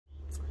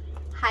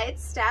Hi,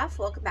 it's Steph.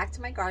 Welcome back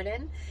to my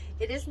garden.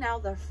 It is now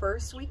the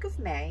first week of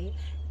May,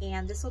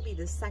 and this will be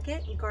the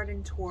second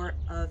garden tour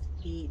of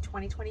the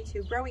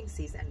 2022 growing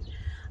season.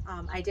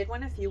 I did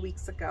one a few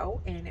weeks ago,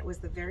 and it was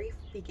the very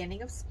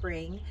beginning of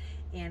spring,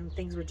 and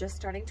things were just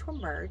starting to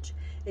emerge.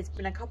 It's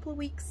been a couple of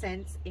weeks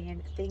since,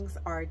 and things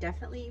are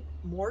definitely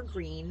more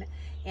green,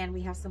 and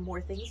we have some more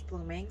things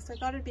blooming, so I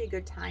thought it'd be a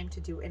good time to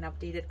do an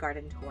updated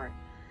garden tour.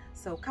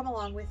 So come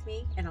along with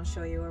me, and I'll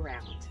show you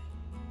around.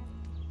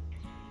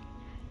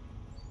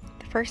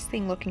 First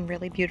thing looking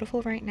really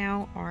beautiful right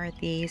now are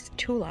these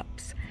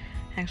tulips.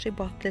 I actually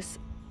bought this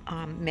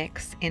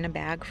mix in a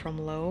bag from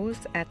Lowe's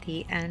at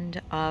the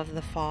end of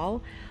the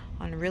fall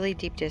on a really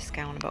deep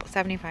discount, about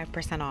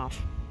 75%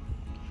 off,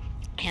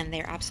 and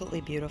they're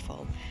absolutely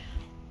beautiful.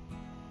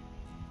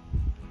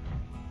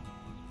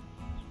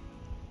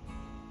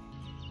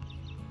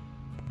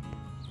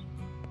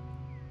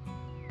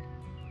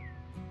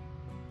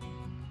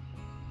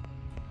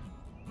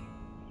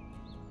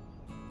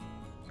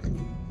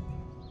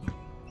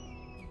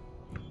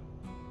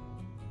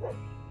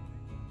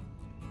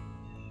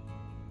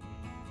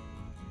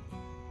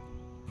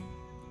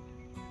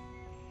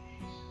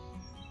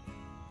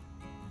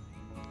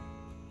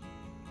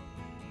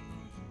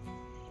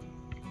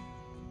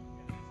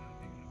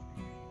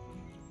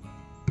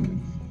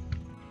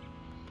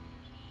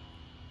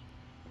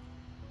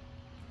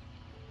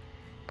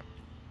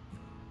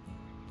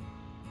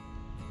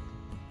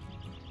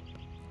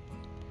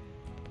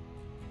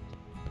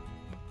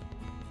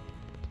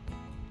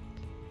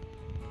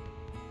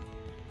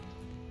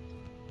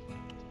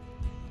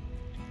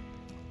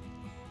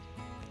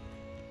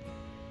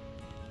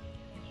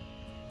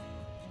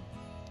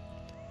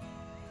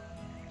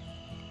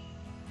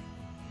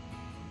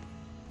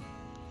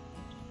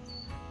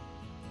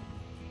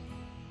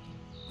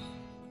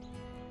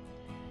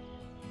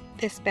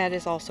 This bed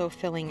is also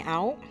filling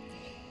out.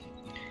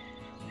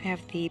 I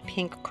have the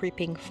pink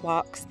creeping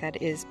phlox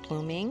that is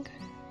blooming,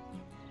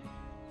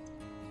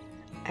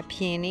 a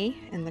peony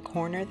in the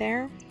corner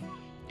there.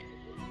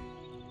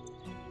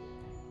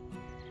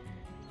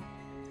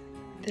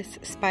 This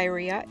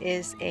Spirea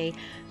is a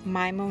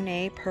My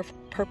Monet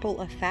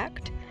purple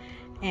effect,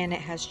 and it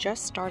has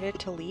just started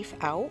to leaf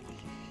out.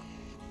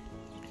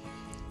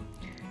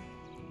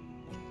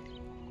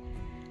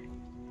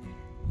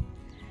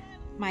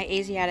 My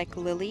Asiatic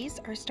lilies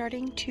are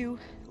starting to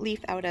leaf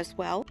out as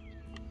well.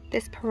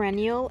 This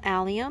perennial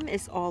allium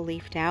is all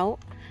leafed out.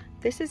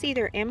 This is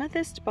either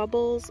Amethyst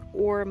Bubbles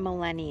or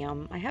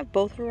Millennium. I have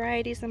both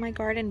varieties in my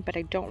garden, but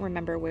I don't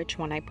remember which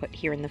one I put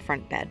here in the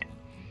front bed.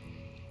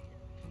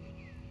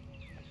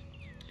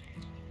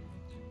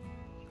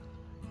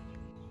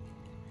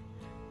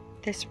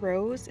 This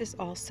rose is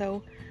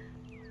also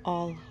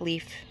all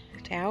leafed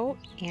out,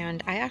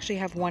 and I actually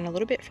have one a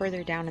little bit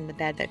further down in the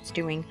bed that's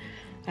doing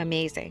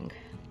amazing.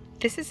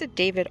 This is a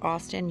David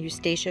Austin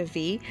Eustacia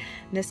V.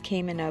 This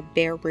came in a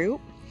bare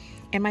root,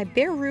 and my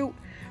bare root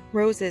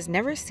roses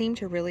never seem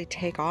to really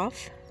take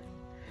off,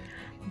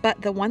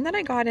 but the one that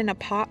I got in a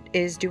pot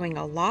is doing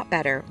a lot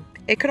better.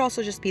 It could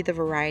also just be the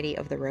variety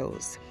of the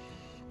rose.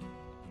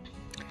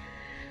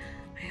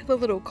 I have a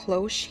little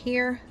cloche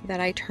here that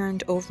I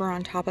turned over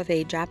on top of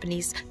a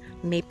Japanese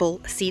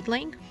maple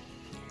seedling.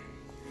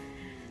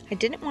 I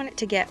didn't want it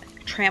to get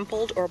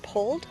trampled or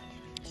pulled,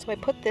 so I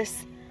put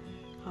this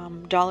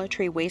Dollar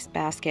Tree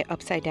wastebasket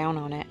upside down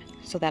on it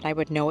so that I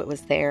would know it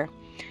was there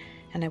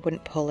and I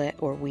wouldn't pull it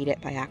or weed it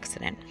by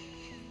accident.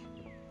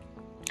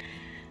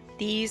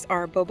 These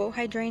are Bobo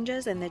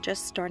hydrangeas, and they're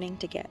just starting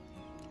to get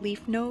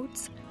leaf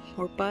nodes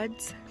or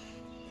buds.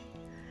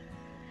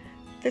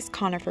 This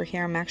conifer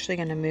here I'm actually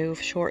going to move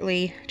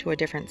shortly to a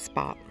different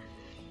spot.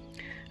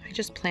 I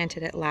just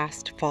planted it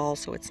last fall,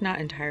 so it's not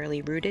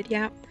entirely rooted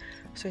yet,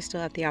 so I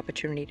still have the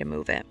opportunity to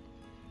move it.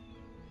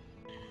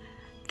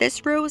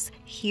 This rose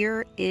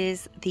here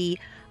is the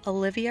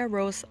Olivia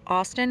Rose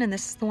Austin, and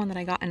this is the one that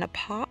I got in a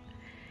pot,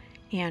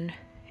 and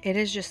it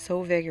is just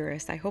so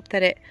vigorous. I hope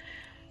that it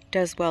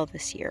does well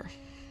this year.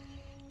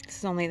 This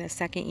is only the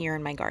second year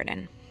in my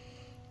garden.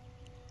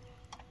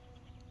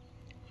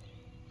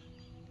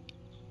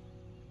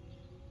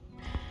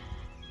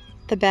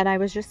 The bed I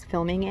was just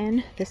filming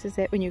in, this is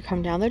it when you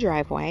come down the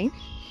driveway.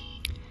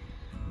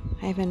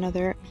 I have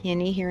another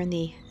peony here in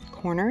the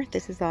corner.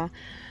 This is a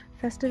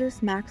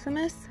Festivus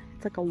Maximus.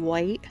 It's like a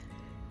white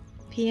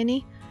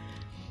peony,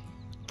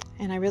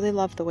 and I really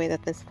love the way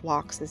that this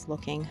phlox is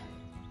looking,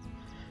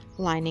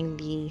 lining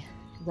the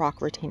rock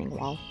retaining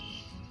wall.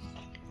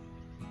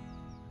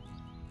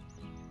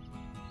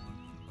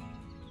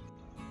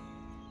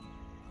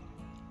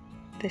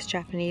 This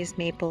Japanese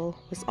maple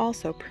was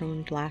also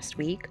pruned last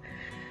week,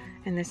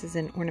 and this is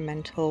an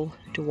ornamental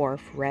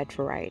dwarf red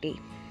variety.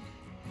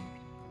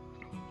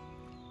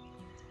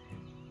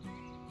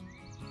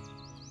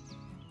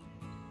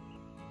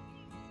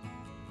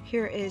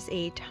 Here is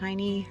a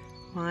tiny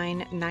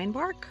line 9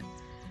 bark,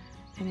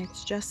 and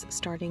it's just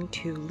starting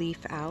to leaf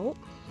out.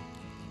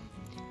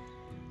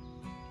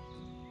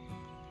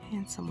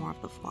 And some more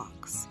of the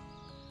phlox.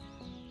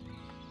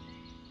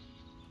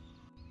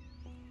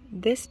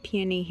 This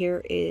peony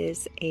here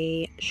is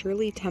a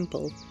Shirley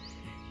Temple,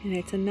 and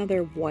it's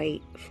another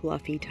white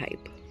fluffy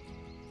type.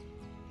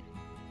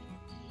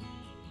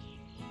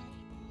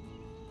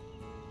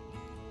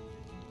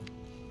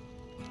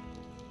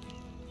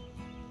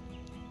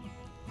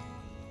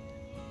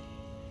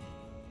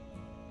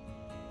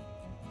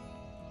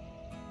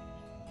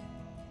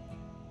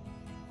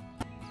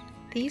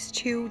 These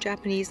two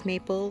Japanese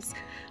maples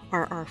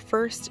are our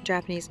first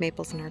Japanese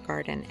maples in our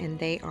garden, and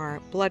they are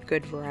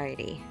Bloodgood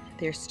variety.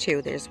 There's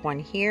two. There's one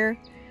here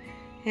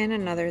and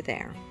another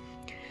there.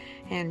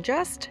 And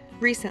just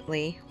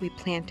recently we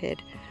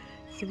planted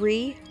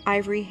 3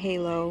 ivory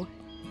halo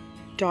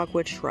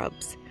dogwood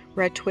shrubs,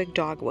 red twig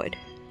dogwood.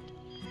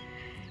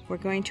 We're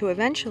going to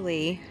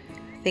eventually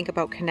think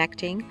about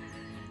connecting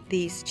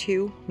these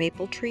 2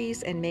 maple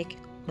trees and make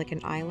like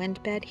an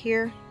island bed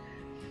here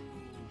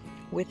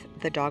with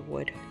the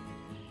dogwood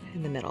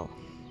in the middle.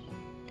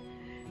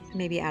 And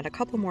maybe add a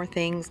couple more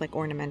things like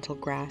ornamental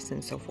grass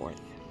and so forth.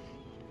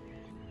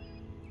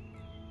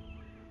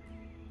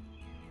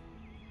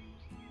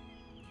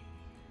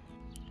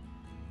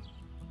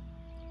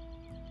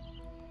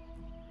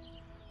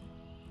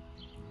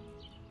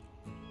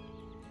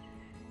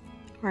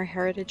 Our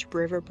Heritage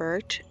River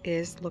Birch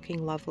is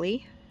looking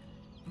lovely,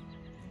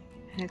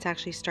 and it's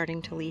actually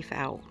starting to leaf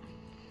out.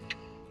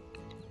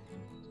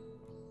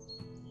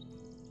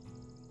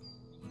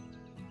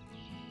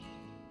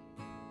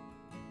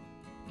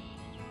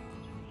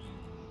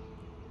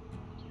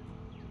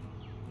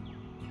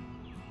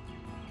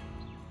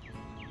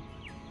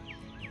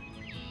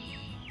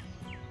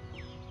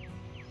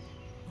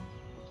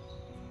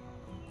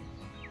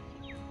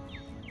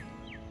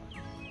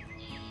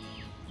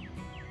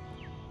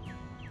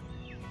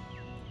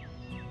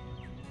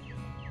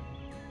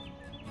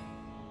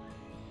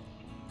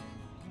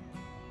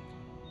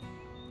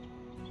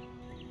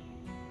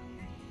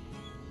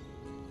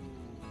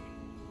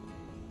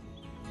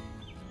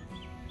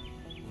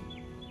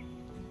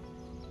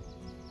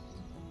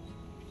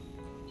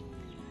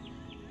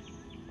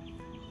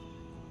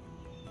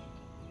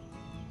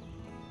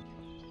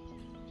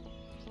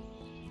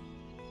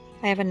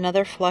 I have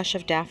another flush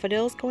of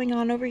daffodils going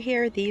on over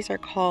here. These are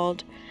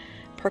called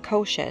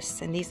precocious,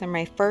 and these are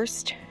my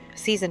first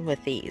season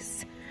with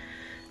these.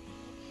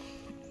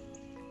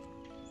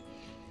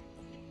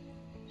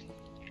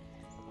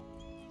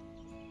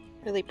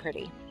 Really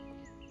pretty.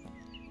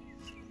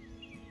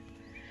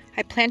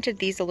 I planted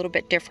these a little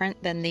bit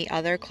different than the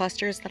other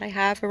clusters that I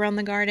have around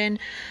the garden.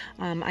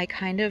 I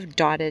kind of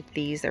dotted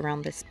these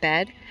around this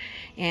bed,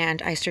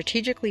 and I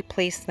strategically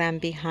placed them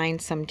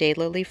behind some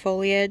daylily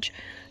foliage,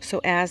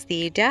 so as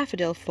the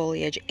daffodil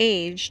foliage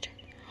aged,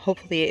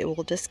 hopefully it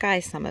will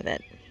disguise some of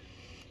it.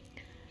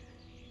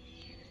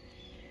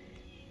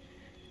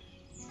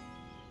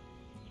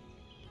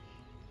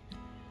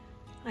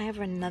 I have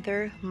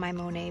another My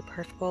Monet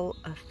Purple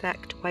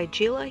Effect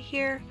Weigela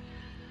here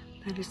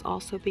that is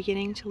also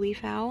beginning to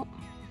leaf out,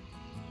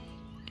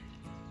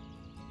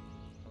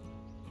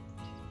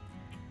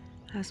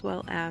 as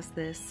well as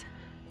this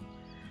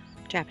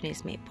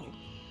Japanese maple.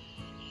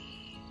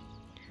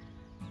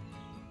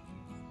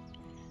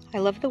 I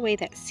love the way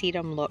that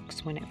sedum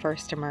looks when it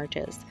first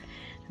emerges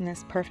in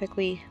this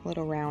perfectly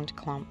little round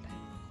clump.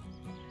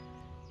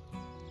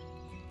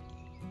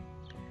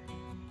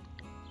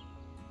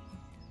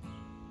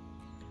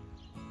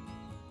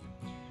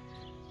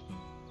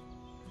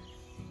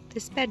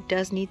 This bed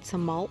does need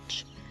some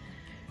mulch.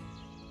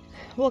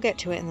 We'll get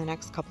to it in the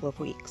next couple of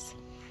weeks.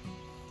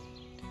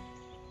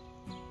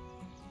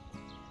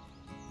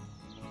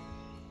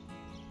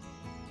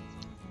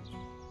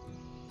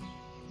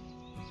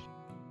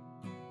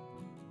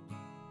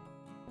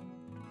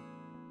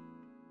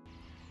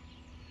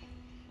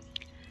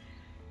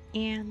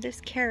 And this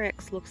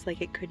carex looks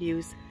like it could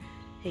use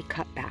a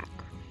cutback.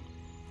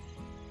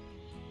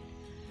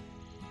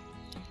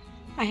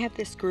 I have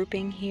this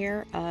grouping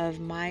here of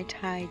Mai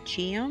Tai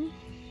Geum,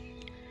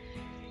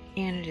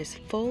 and it is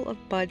full of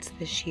buds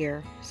this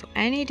year. So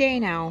any day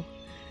now,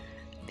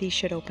 these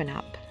should open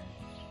up.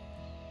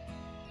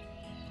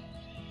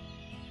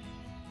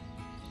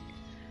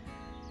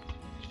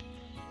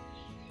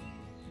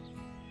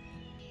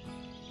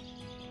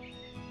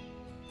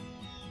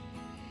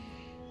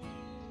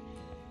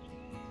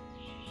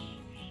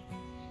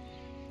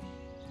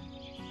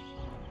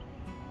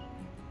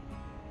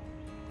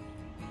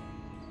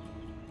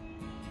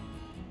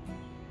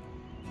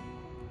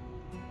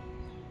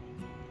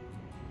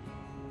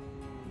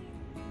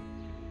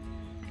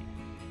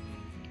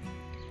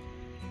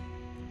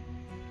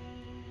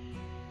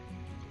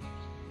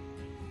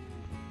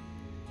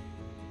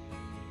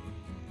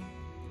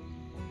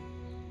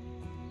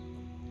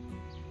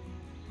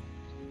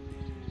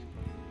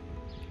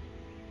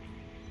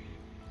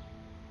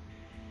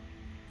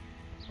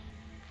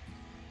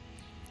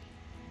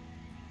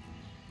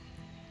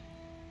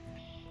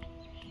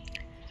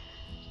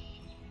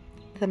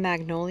 The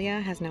Magnolia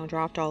has now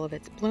dropped all of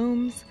its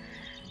blooms,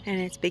 and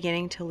it's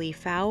beginning to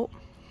leaf out.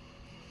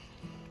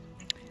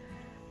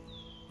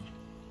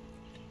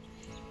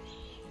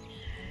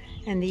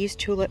 And these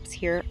tulips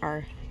here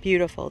are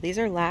beautiful. These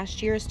are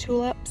last year's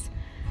tulips,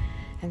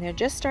 and they're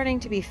just starting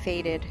to be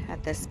faded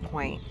at this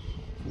point.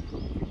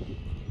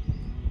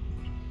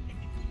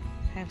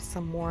 I have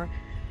some more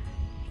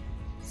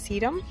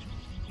sedum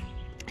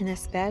in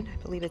this bed.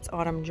 I believe it's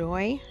Autumn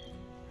Joy,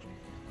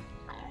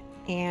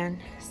 and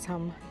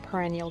some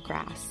perennial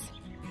grass,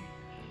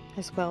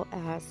 as well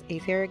as a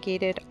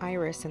variegated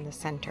iris in the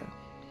center.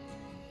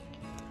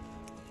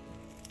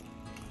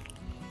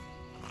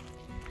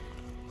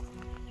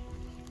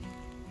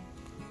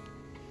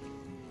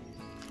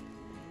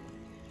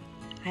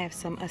 I have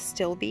some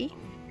astilbe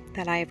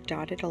that I have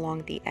dotted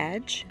along the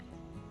edge,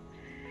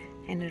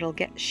 and it'll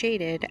get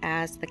shaded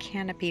as the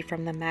canopy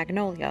from the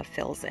Magnolia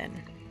fills in.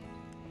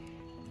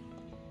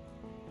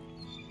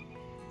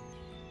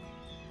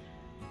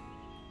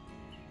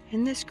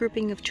 In this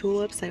grouping of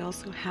tulips, I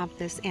also have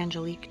this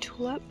Angelique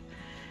tulip,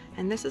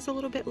 and this is a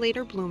little bit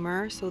later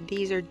bloomer, so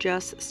these are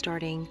just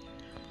starting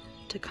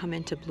to come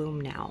into bloom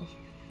now.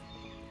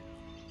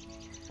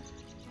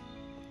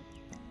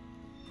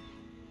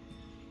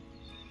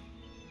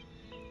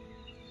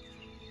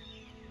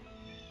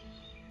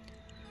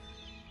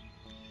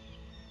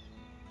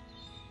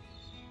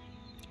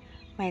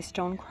 My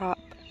stonecrop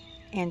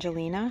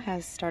Angelina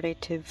has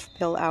started to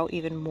fill out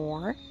even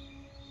more,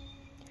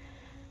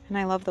 and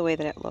I love the way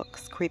that it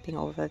looks creeping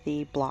over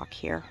the block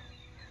here,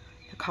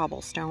 the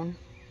cobblestone.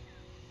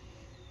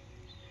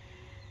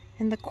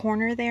 In the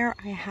corner there,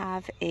 I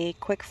have a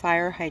quick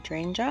fire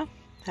hydrangea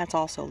that's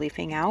also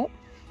leafing out.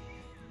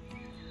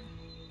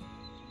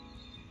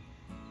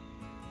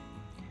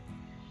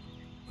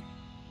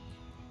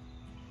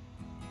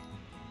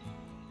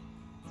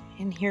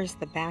 And here's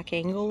the back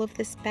angle of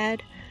this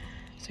bed.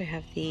 So I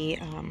have the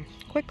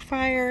quick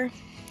fire.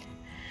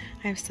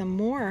 I have some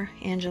more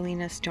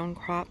Angelina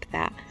stonecrop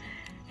that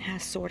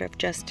has sort of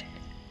just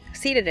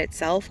seeded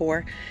itself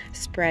or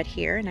spread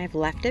here, and I've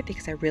left it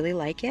because I really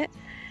like it.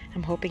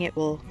 I'm hoping it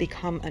will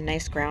become a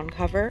nice ground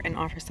cover and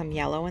offer some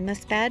yellow in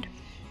this bed.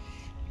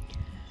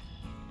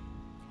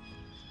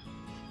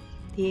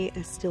 The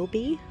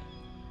astilbe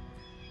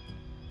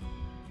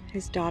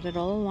is dotted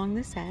all along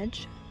this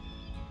edge.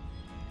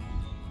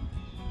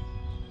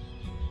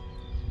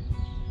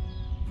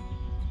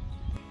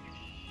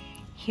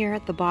 Here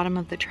at the bottom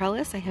of the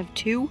trellis, I have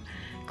two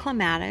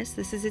clematis.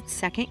 This is its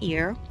second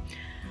year,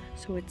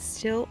 so it's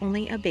still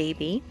only a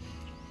baby,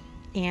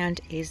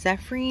 and a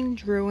Zephyrin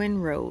Druin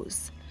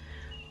rose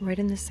right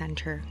in the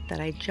center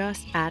that I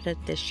just added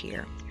this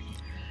year.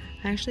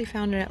 I actually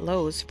found it at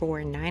Lowe's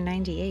for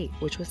 $9.98,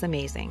 which was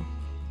amazing.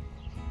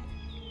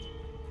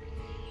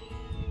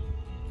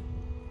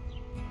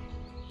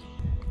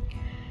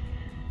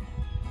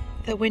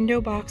 The window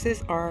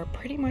boxes are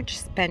pretty much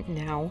spent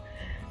now.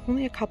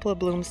 Only a couple of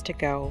blooms to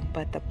go,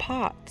 but the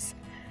pots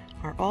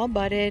are all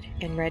budded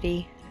and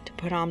ready to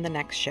put on the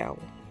next show.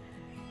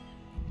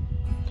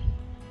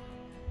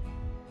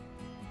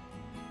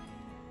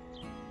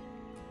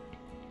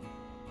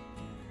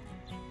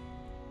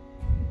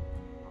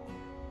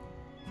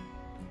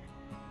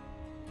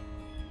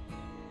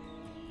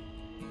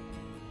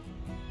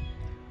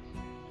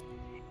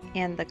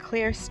 And the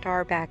clear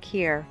star back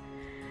here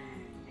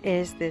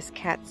is this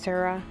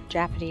Katsura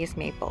Japanese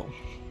maple.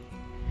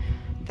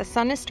 The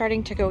sun is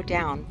starting to go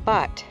down,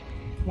 but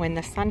when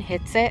the sun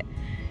hits it,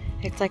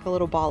 it's like a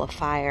little ball of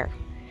fire.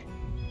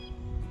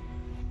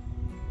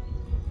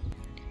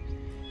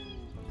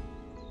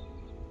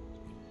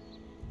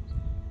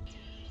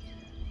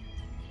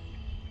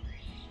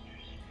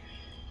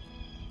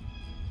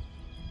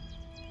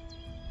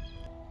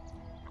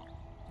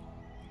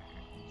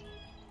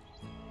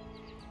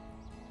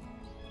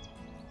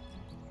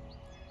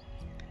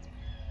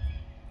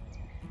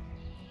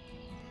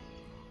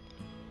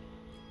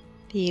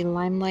 The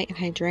limelight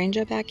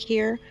hydrangea back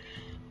here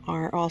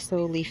are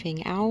also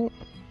leafing out.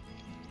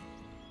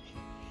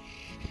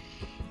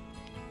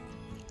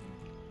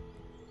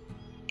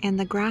 And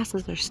the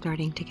grasses are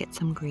starting to get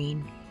some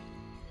green.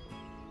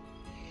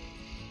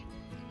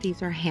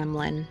 These are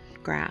Hamlin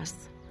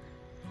grass.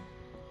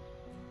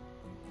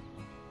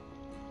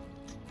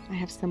 I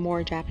have some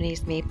more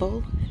Japanese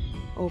maple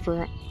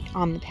over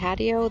on the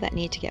patio that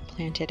need to get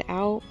planted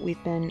out.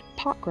 We've been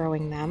pot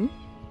growing them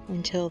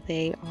until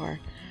they are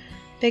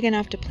big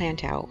enough to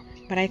plant out,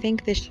 but I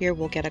think this year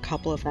we'll get a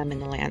couple of them in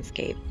the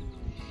landscape.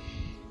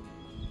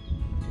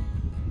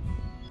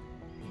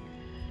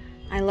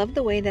 I love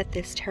the way that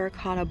this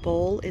terracotta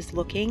bowl is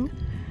looking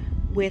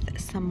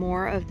with some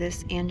more of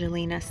this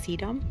Angelina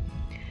sedum,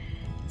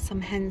 some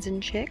hens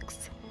and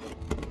chicks.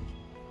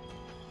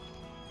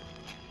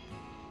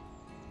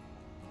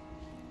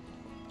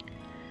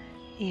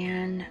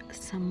 And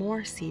some more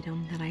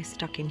sedum that I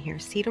stuck in here.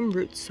 Sedum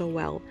roots so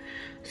well,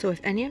 so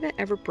if any of it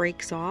ever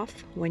breaks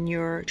off when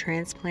you're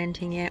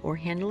transplanting it or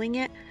handling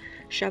it,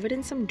 shove it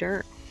in some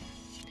dirt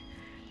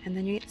and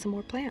then you get some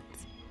more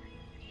plants.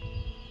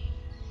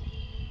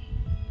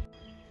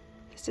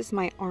 This is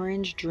my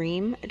Orange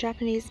Dream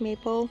Japanese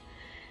maple,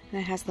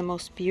 and it has the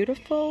most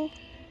beautiful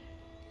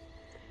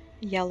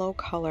yellow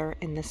color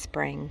in the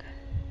spring.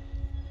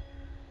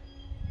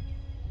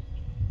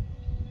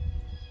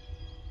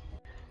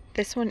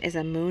 This one is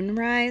a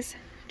moonrise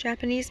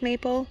Japanese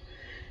maple,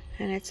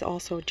 and it's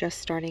also just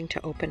starting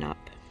to open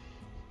up.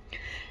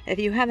 If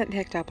you haven't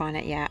picked up on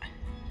it yet,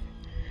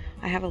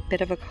 I have a bit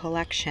of a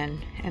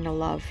collection and a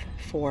love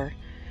for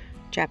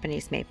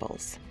Japanese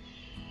maples.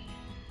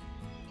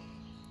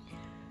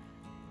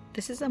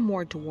 This is a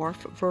more dwarf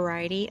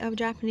variety of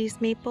Japanese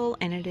maple,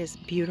 and it is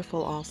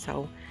beautiful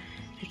also.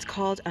 It's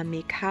called a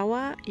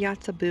Mikawa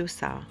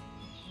Yatsubusa.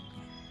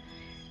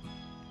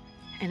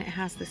 And it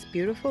has this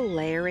beautiful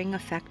layering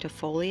effect of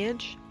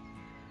foliage.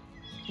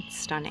 It's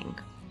stunning.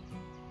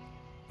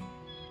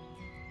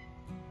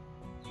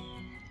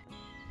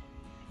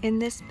 In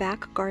this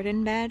back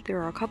garden bed,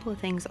 there are a couple of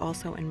things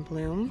also in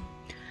bloom.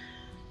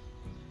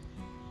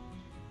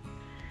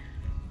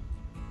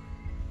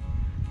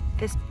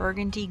 This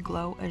burgundy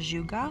glow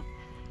ajuga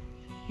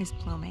is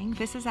blooming.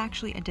 This is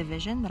actually a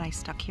division that I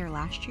stuck here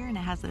last year, and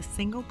it has a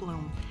single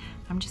bloom.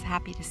 I'm just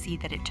happy to see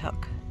that it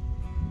took.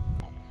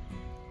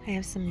 I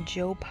have some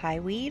Joe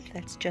Pieweed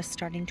that's just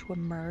starting to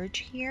emerge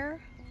here.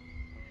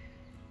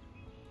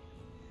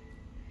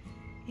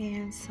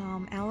 And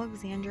some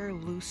Alexander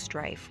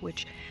Loosestrife,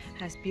 which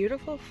has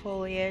beautiful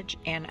foliage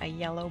and a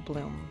yellow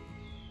bloom.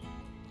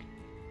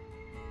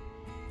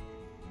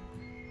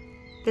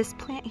 This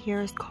plant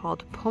here is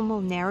called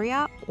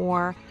Pulmonaria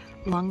or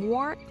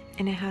lungwort,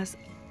 and it has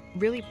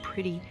really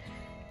pretty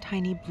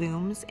tiny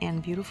blooms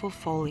and beautiful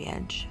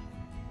foliage.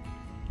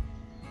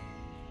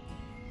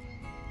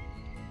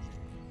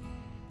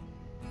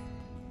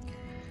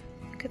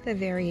 Look at the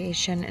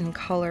variation in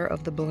color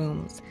of the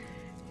blooms.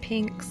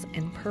 Pinks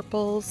and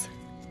purples.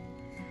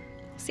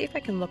 I'll see if I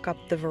can look up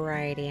the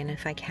variety, and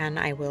if I can,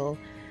 I will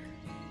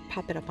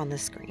pop it up on the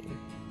screen.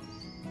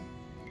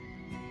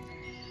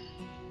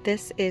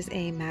 This is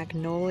a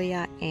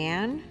Magnolia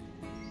Ann,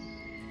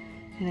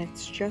 and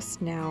it's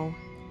just now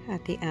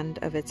at the end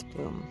of its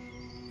bloom.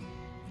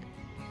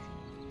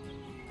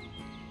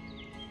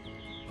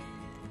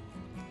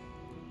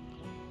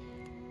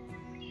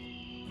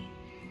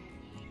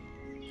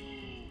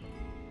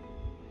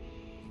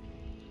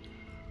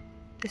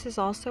 This is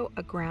also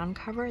a ground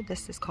cover.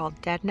 This is called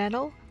dead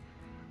nettle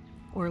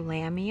or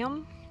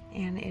lamium,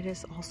 and it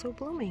is also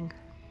blooming.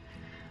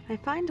 I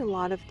find a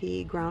lot of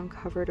the ground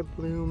cover to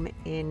bloom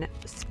in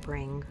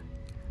spring.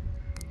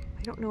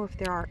 I don't know if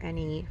there are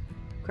any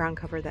ground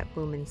cover that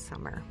bloom in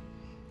summer.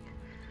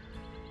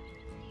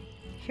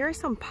 Here are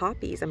some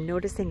poppies. I'm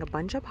noticing a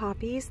bunch of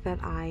poppies that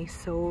I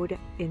sowed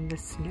in the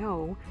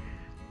snow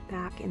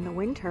back in the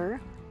winter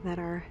that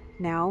are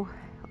now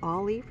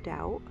all leafed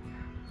out.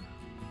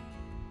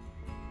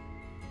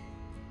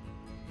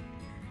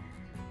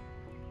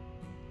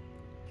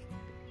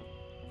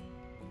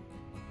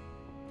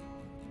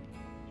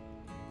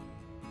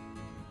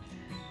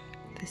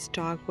 This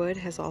dogwood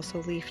has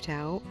also leafed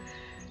out.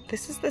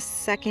 This is the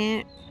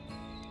second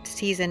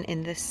season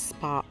in this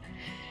spot.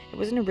 It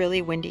was in a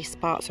really windy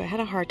spot, so I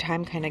had a hard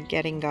time kind of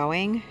getting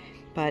going,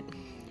 but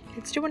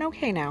it's doing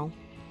okay now.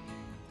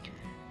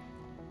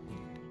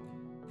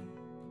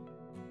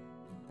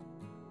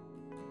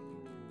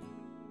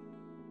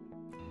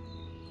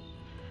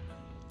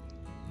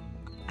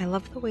 I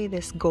love the way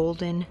this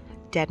golden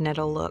dead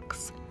nettle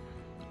looks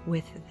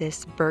with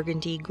this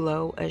burgundy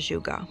glow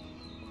ajuga.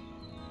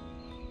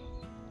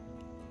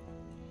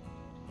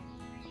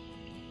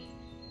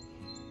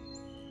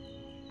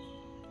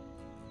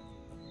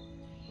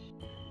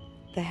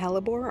 The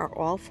hellebore are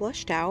all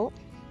flushed out.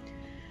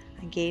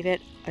 I gave it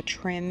a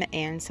trim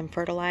and some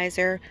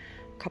fertilizer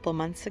a couple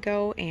months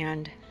ago,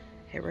 and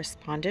it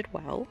responded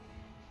well.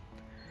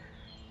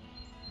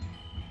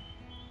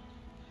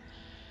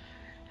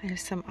 I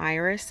have some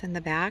iris in the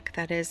back.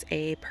 That is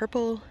a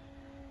purple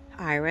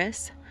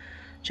iris,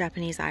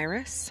 Japanese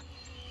iris.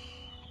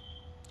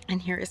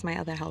 And here is my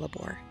other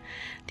hellebore.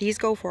 These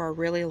go for a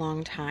really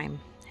long time,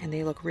 and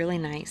they look really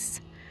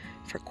nice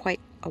for quite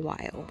a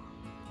while.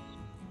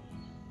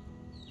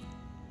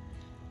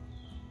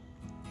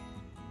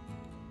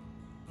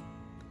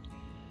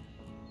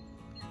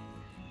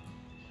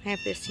 I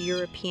have this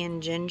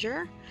European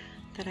ginger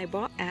that I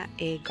bought at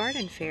a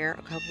garden fair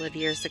a couple of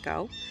years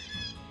ago,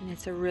 and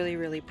it's a really,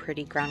 really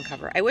pretty ground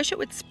cover. I wish it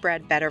would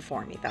spread better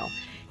for me though.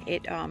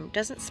 It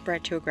doesn't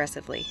spread too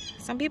aggressively.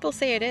 Some people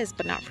say it is,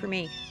 but not for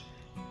me.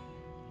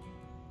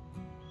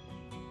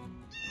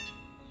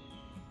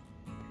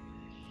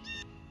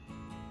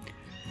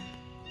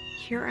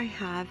 Here I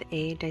have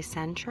a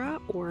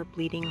Dicentra or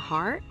bleeding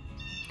heart.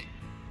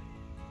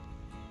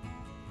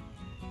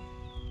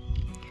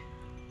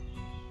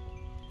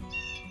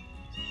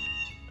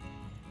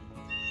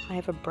 I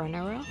have a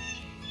Brennera.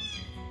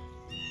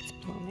 It's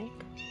blooming.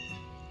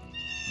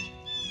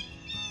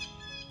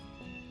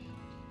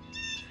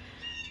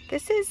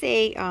 This is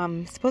a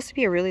supposed to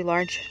be a really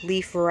large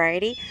leaf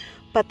variety,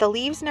 but the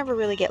leaves never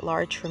really get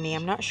large for me.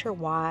 I'm not sure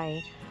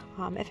why.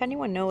 If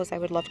anyone knows, I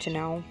would love to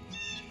know.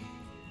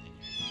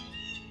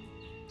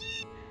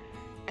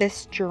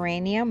 This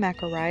Geranium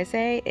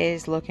macrorhizae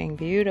is looking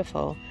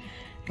beautiful.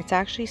 It's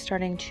actually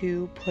starting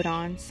to put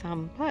on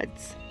some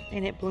buds,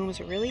 and it blooms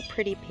a really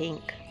pretty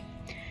pink.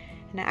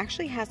 And it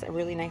actually has a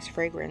really nice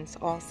fragrance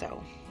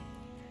also.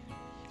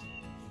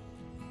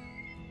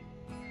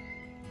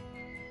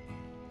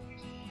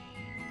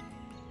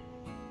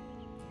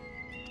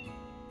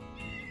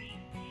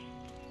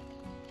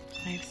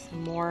 I have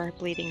some more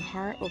bleeding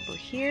heart over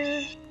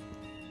here.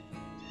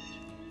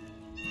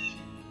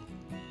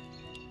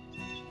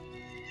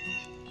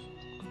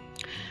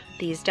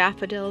 These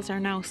daffodils are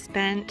now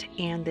spent,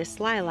 and this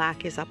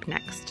lilac is up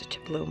next to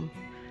bloom.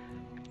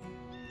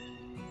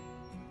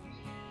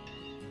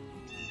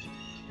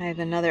 I have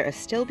another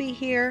astilbe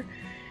here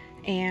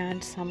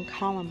and some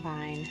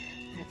columbine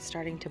that's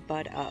starting to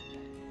bud up.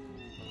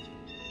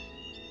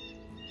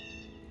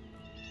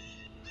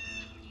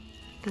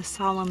 The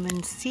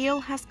Solomon seal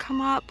has come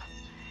up,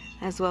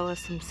 as well as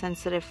some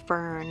sensitive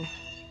fern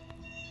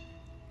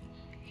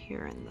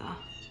here in the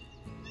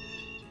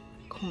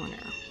corner.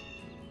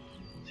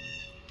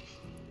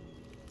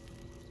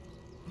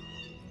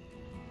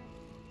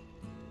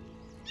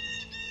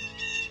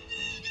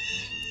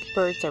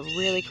 Birds are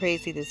really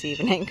crazy this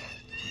evening.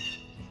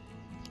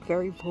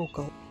 Very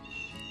vocal.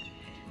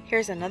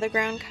 Here's another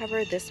ground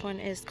cover. This one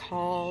is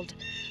called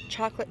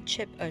Chocolate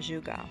Chip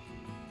Ajuga.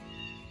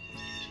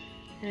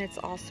 And it's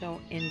also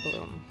in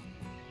bloom.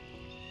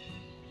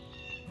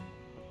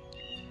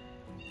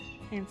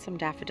 And some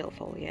daffodil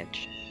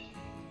foliage.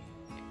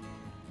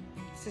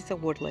 This is a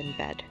woodland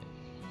bed.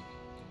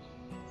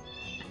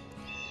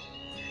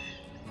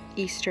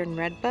 Eastern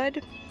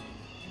redbud,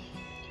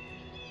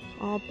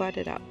 all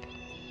budded up.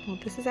 Well,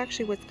 this is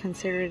actually what's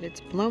considered its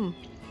bloom.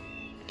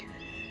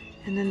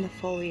 And then the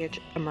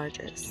foliage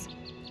emerges.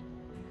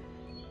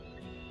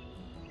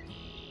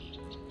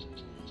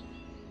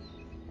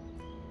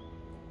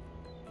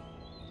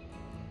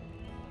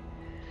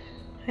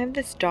 I have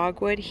this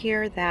dogwood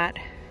here that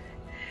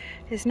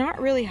is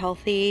not really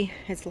healthy.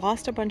 It's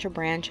lost a bunch of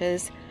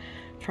branches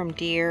from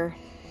deer,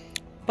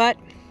 but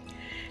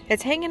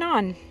it's hanging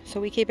on,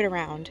 so we keep it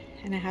around.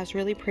 And it has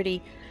really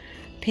pretty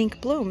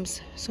pink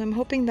blooms. So I'm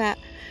hoping that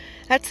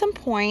at some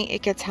point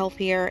it gets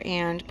healthier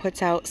and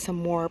puts out some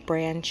more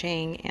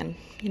branching and,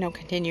 you know,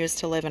 continues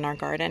to live in our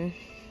garden.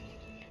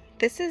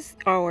 This is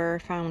our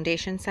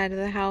foundation side of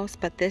the house,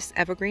 but this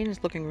evergreen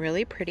is looking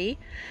really pretty.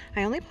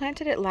 I only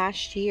planted it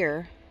last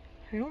year.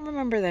 I don't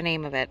remember the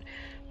name of it,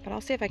 but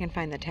I'll see if I can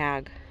find the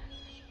tag.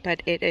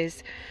 But it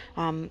is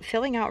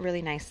filling out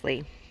really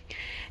nicely.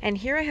 And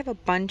here I have a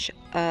bunch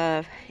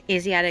of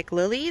Asiatic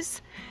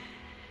lilies,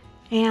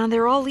 and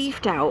they're all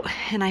leafed out.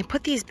 And I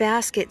put these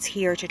baskets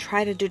here to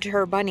try to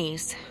deter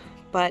bunnies,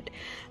 but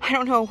I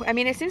don't know. I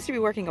mean, it seems to be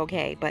working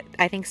okay, but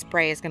I think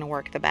spray is going to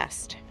work the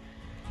best,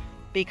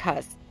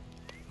 because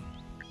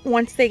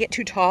once they get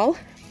too tall,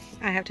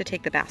 I have to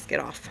take the basket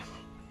off.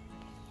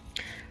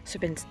 So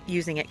I've been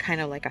using it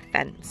kind of like a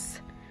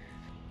fence.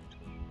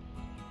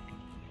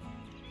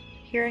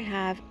 Here I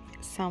have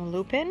some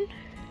lupin.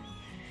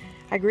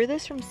 I grew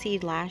this from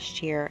seed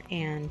last year,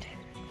 and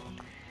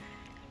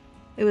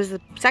it was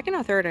the second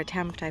or third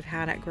attempt I've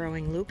had at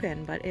growing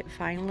lupin, but it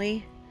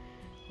finally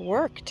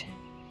worked.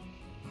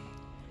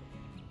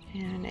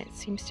 And it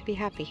seems to be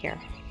happy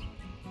here.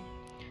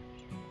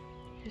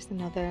 Here's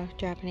another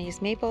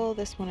Japanese maple.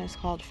 This one is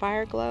called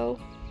Fire Glow.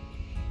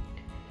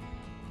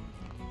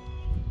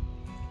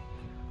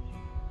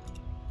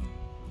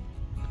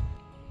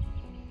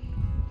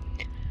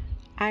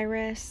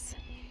 Iris.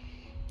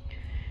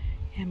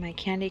 And my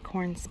candy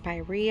corn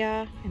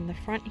Spirea in the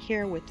front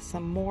here with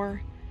some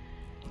more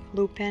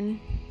lupin.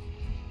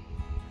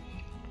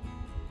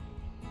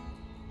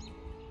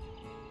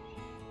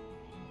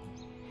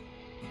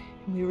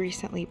 We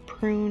recently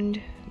pruned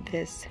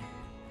this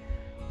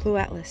Blue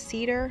Atlas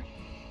cedar.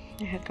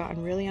 It had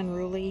gotten really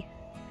unruly.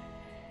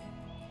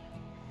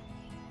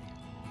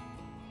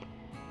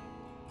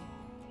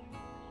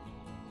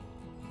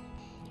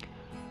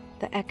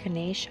 The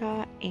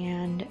echinacea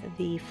and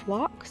the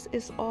phlox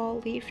is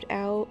all leafed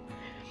out,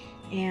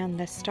 and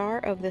the star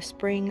of the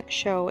spring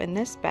show in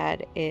this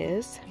bed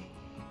is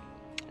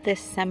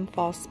this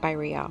Semfall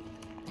Spirea.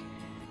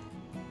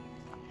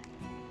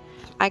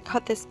 I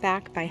cut this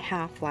back by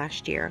half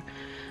last year,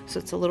 so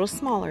it's a little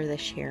smaller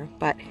this year,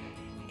 but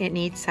it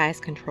needs size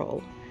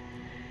control,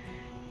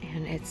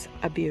 and it's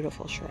a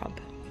beautiful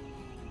shrub.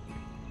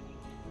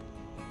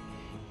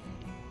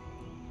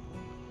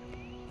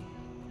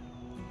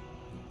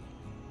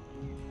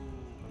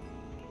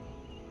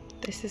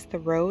 This is the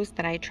rose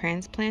that I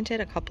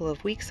transplanted a couple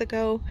of weeks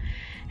ago,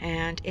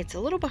 and it's a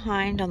little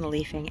behind on the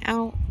leafing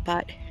out,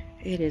 but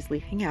it is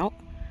leafing out,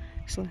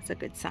 so that's a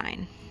good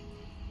sign.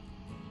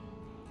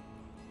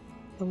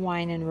 The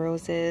wine and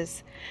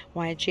roses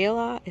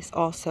Weigela is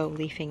also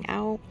leafing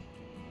out.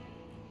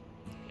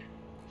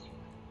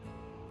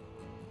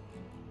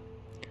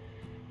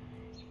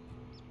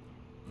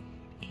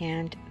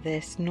 And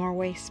this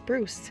Norway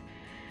spruce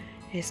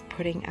is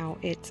putting out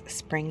its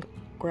spring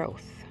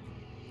growth.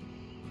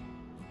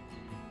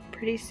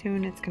 Pretty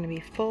soon it's going to be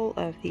full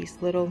of these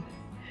little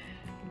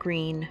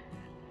green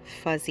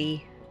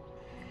fuzzy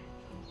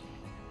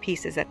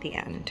pieces at the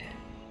end.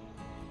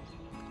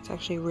 It's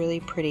actually really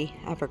pretty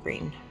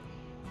evergreen.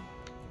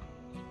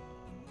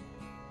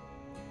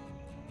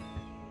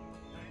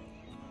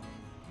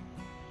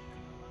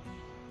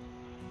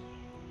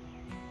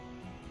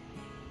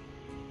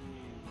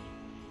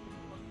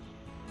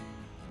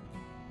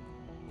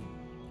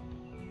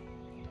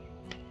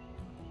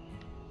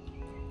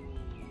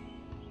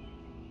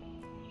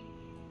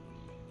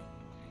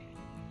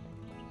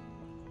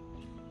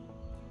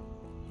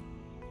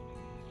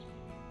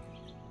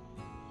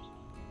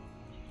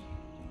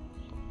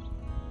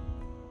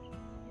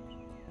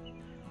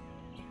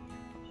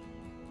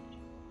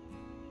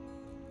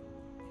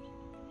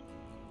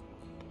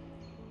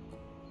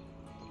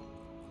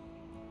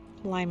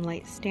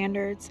 Limelight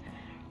Standards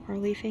are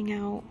leafing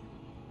out.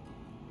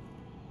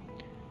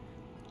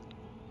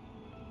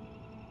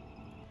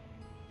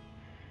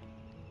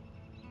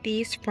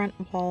 These front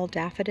wall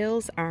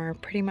daffodils are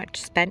pretty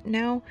much spent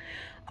now.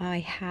 I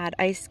had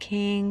Ice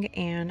King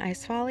and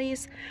Ice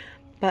Follies,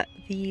 but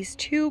these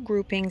two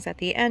groupings at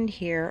the end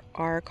here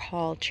are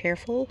called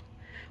Cheerful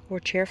or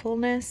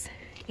Cheerfulness,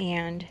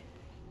 and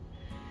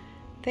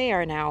they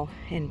are now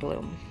in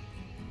bloom.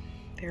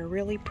 They're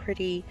really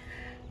pretty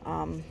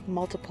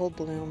multiple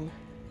bloom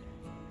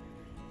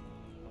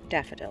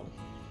daffodil.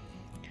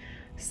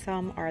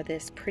 Some are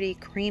this pretty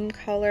cream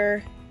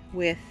color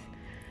with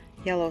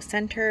yellow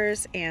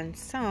centers, and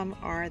some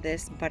are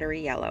this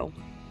buttery yellow.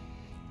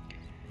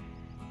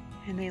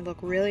 And they look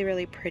really,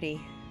 really pretty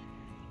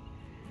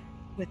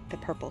with the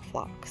purple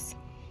phlox.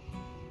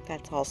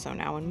 That's also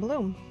now in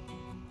bloom.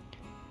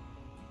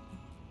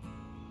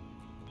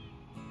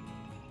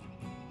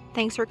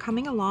 Thanks for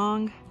coming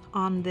along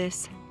on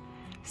this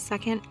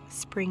second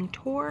spring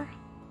tour,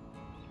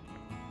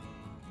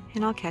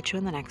 and I'll catch you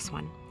in the next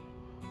one.